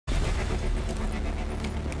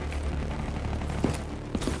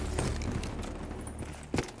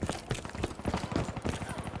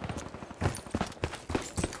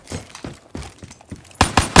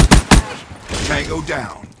Bravo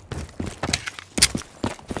down.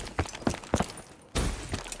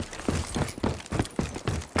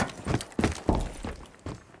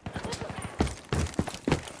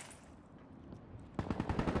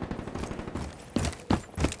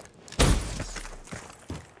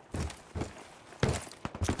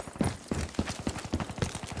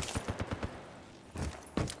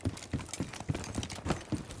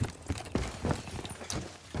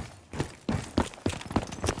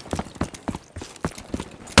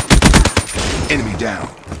 Enemy down.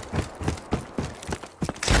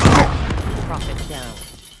 Prophet down.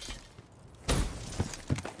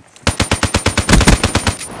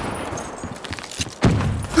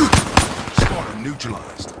 Spawner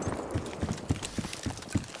neutralized.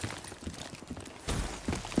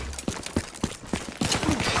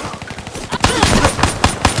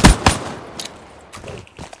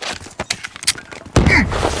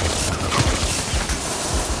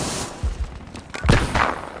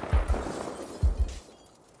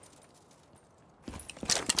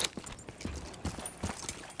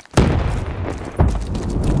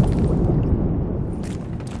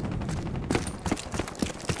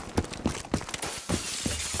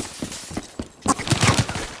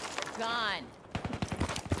 Gone.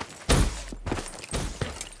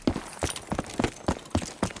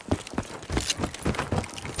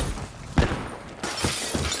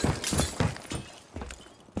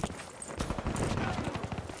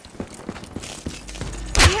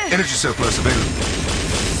 Energy surplus available.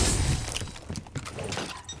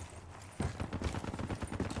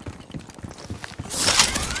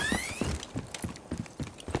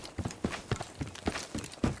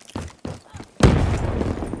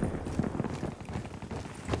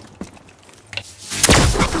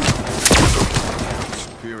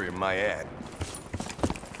 Superior, my ad.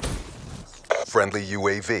 Friendly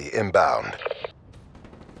UAV inbound.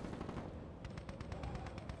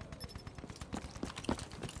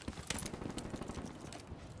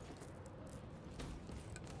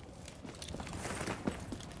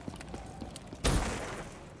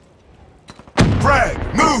 Frag!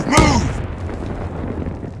 Move! Move!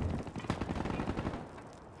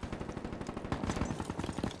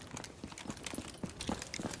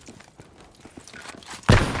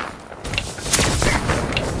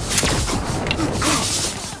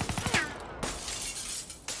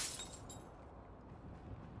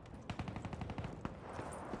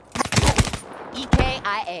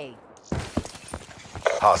 EKIA.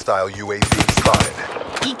 Hostile UAV spotted.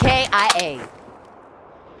 EKIA.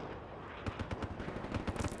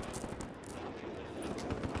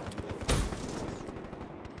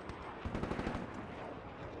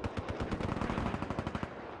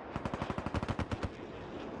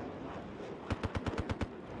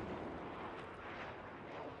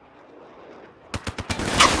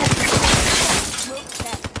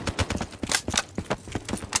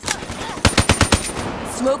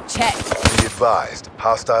 Smoke check. Be advised,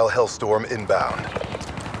 hostile Hellstorm inbound.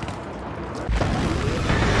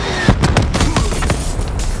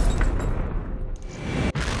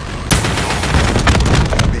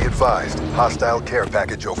 Be advised, hostile care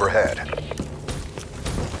package overhead.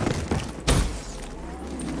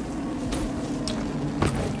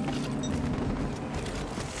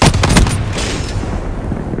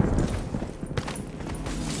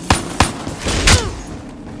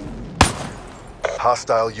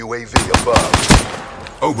 Hostile UAV above.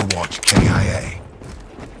 Overwatch KIA.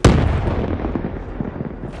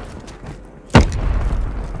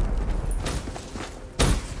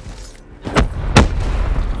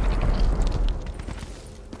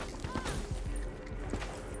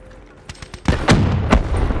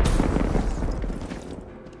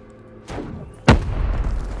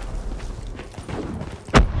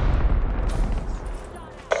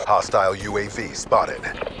 Hostile UAV spotted.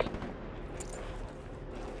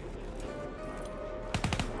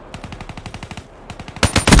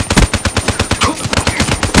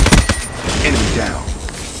 Enemy down.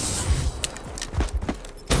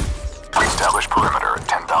 Establish perimeter at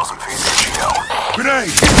 10,000 feet AGL. Grenade!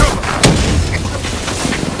 Cover!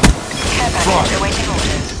 Care package Fly. awaiting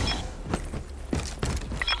orders.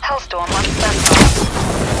 Hellstorm on standby.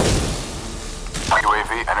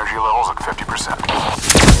 UAV energy levels at 50%.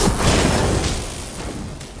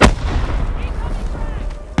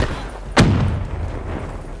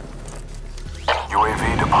 UAV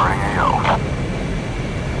departing AO.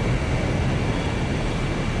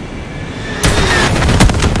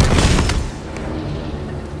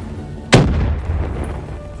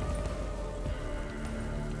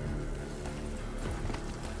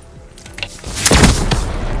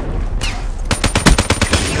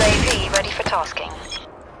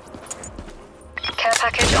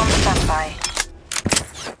 standby.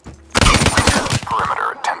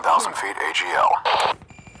 Perimeter at 10,000 feet AGL.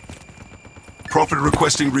 Prophet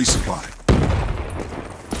requesting resupply.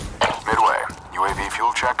 Midway. UAV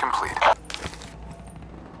fuel check complete.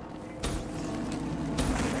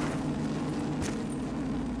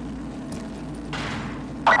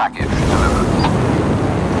 Package delivered.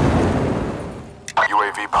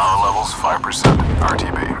 UAV power levels 5%.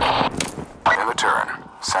 RTB. In the turn.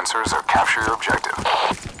 Sensors are capture your objective.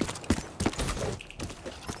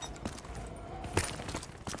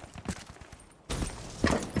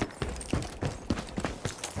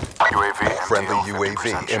 UAV Friendly MTO UAV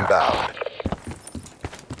 50% check. inbound.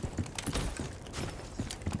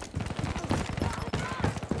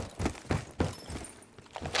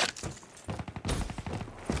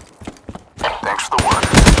 Thanks for the work.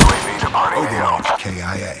 UAV departing AO. Overwatch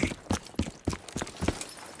KIA.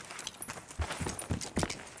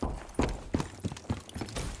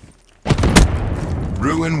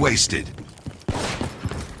 Ruin wasted.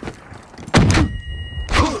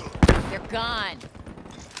 They're gone.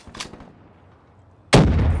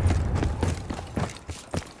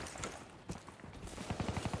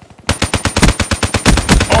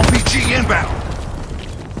 RPG inbound.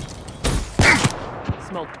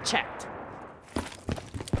 Smoke checked.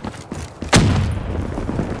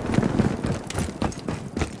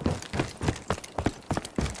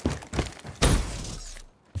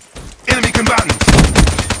 Enemy combatant.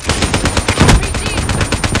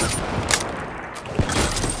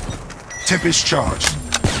 Tempest charged.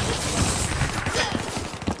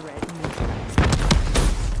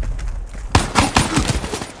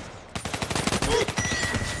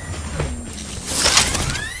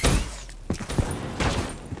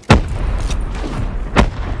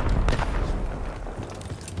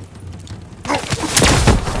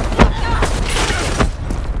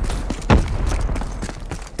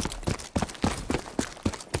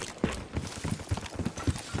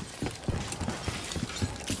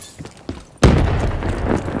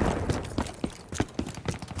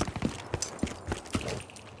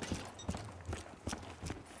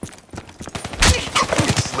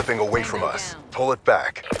 Slipping away from us. Pull it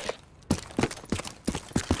back.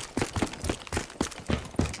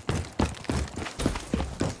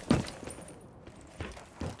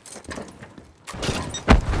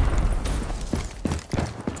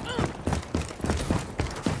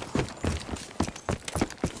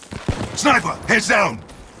 Sniper, heads down.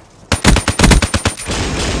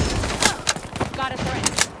 Got a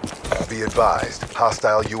threat. Be advised.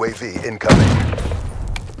 Hostile UAV incoming.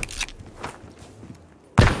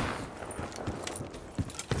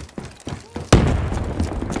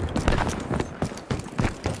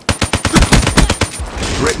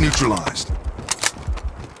 Threat neutralized.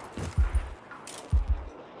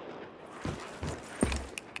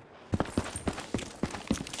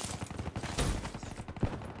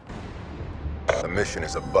 The mission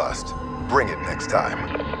is a bust. Bring it next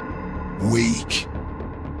time. Weak.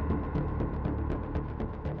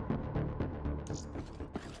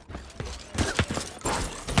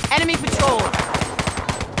 Enemy patrol.